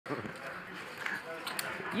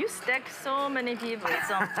You stacked so many people. It's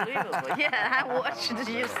unbelievable. Yeah, I watched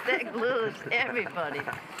you stack lose everybody.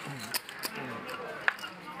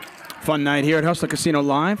 Fun night here at Hustler Casino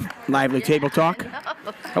Live. Lively table talk.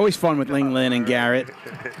 Always fun with Ling Lin and Garrett.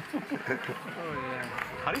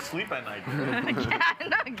 How do you sleep at night? Yeah, I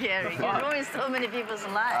know, Gary. You're ruining so many people's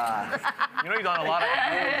lives. You know you've done a lot of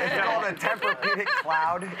It's called a Tempur-Pedic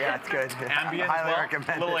Cloud. Yeah, it's good. ambient. Highly well,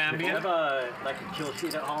 recommend little it. ambient. Like a kill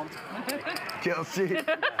sheet at home. Kill sheet.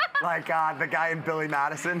 Like the guy in Billy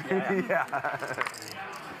Madison. Yeah.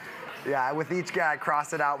 Yeah, with each guy,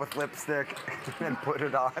 cross it out with lipstick and put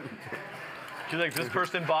it on. She's like, this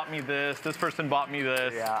person bought me this. This person bought me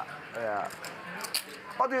this. Yeah, yeah.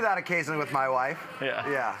 I'll do that occasionally with my wife. Yeah.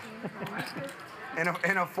 Yeah.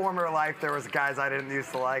 In a former life, there was guys I didn't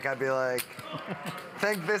used to like. I'd be like,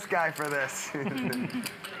 thank this guy for this.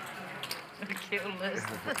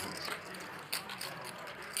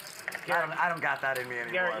 I don't got that in me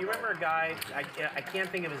anymore. Garrett, you remember a guy, I can't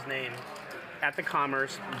think of his name, at the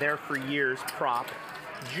Commerce, there for years, prop,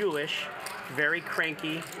 Jewish, very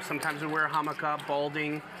cranky, sometimes would wear a hamaka,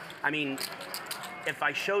 balding. I mean, if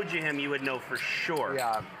I showed you him, you would know for sure.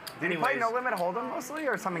 Yeah. Did he play No Limit Hold'em mostly,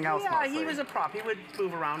 or something else? Yeah, mostly? he was a prop. He would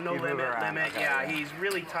move around, no He'd move limit, around, limit. okay, yeah, yeah. he's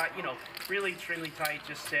really tight, really extremely tight,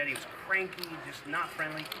 just said he was cranky, just not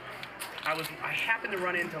friendly. I happened to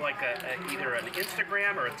run into like either an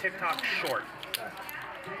Instagram or a TikTok short.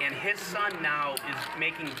 And his son now is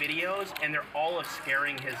making videos, and they're all of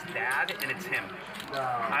scaring his dad, and it's him.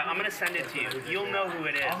 I'm gonna send it to you. You'll know who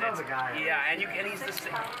it is. I'll know the guy. Yeah, and he's the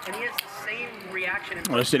same, and he has the same reaction.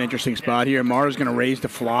 Well, this is an interesting spot here. Mars going to raise the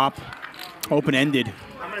flop. Open-ended.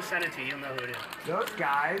 I'm gonna send it to you. You'll know who it is. Those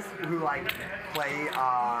guys who like play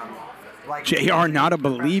like JR not a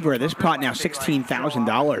believer. This pot now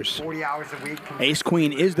 $16,000. 40 hours a week. Ace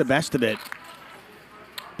Queen is the best of it.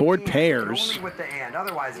 Board pairs. Only with the and.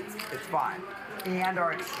 Otherwise, it's fine. And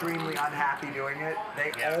are extremely unhappy doing it.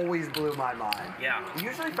 They always blew my mind. Yeah. We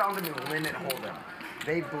usually found them in Limit Hold'em.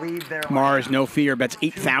 They bleed their Mars, no fear, bets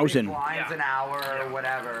 8,000. blinds an hour or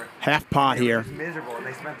whatever. Half pot They were here. just miserable, and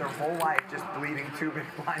they spent their whole life just bleeding 2 big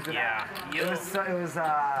blinds an Yeah. hour.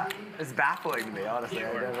 It was baffling to me, honestly.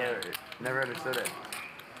 I never understood it.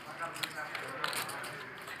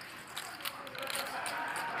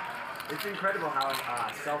 It's incredible how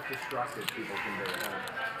self-destructive people can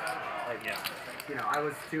be. I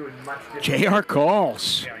was too in much different. JR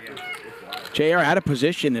calls. JR out of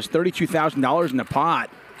position. There's $32,000 in the pot.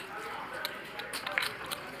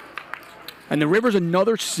 And the river's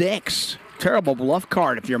another 6. Terrible bluff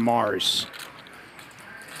card if you're Mars.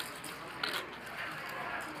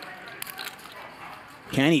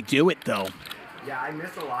 Can he do it, though? Yeah, I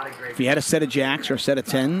miss a lot of great. If he had a set of jacks or a set of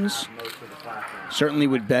 10s, most of the platforms. certainly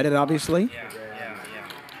would bet it, obviously. Yeah.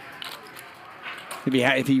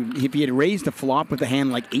 If he had raised the flop with a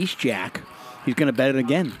hand like ace-jack, he's going to bet it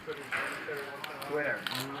again. Twitter.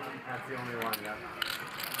 That's the only one. Yeah.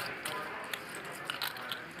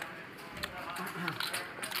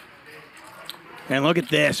 And look at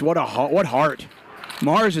this. What heart.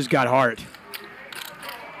 Mars has got heart.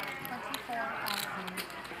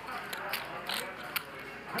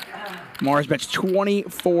 Mars bets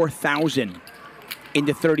 24,000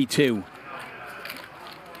 into 32.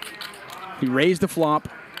 He raised the flop.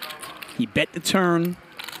 He bet the turn,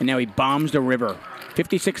 and now he bombs the river.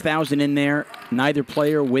 56,000 in there. Neither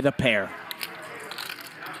player with a pair.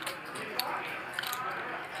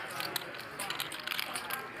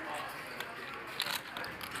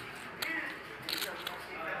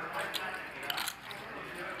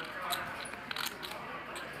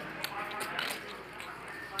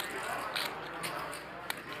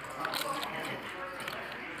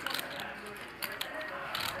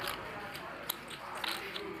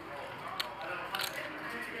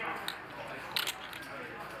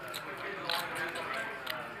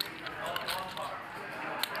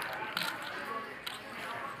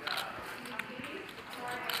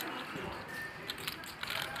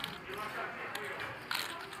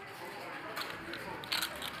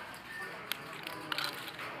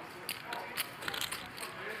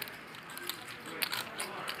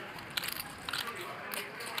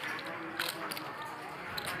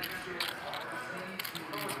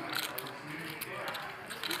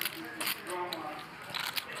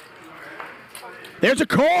 There's a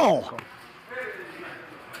call.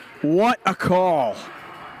 What a call.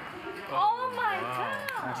 Oh my God.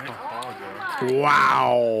 Nice call, Oh my.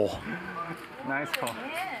 Wow. Nice call.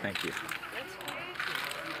 Thank you.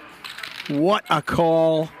 What a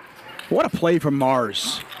call. What a play from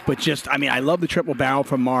Mars. But just, I mean, I love the triple barrel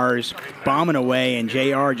from Mars. Bombing away, and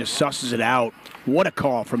JR just susses it out. What a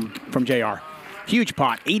call from JR. Huge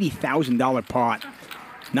pot, $80,000 pot.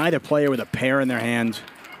 Neither player with a pair in their hands.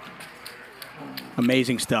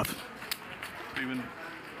 Amazing stuff. We've been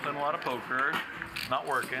playing a lot of poker. Not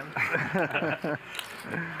working.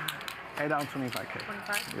 Hey, down 25K.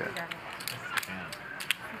 25? Yeah. You got it.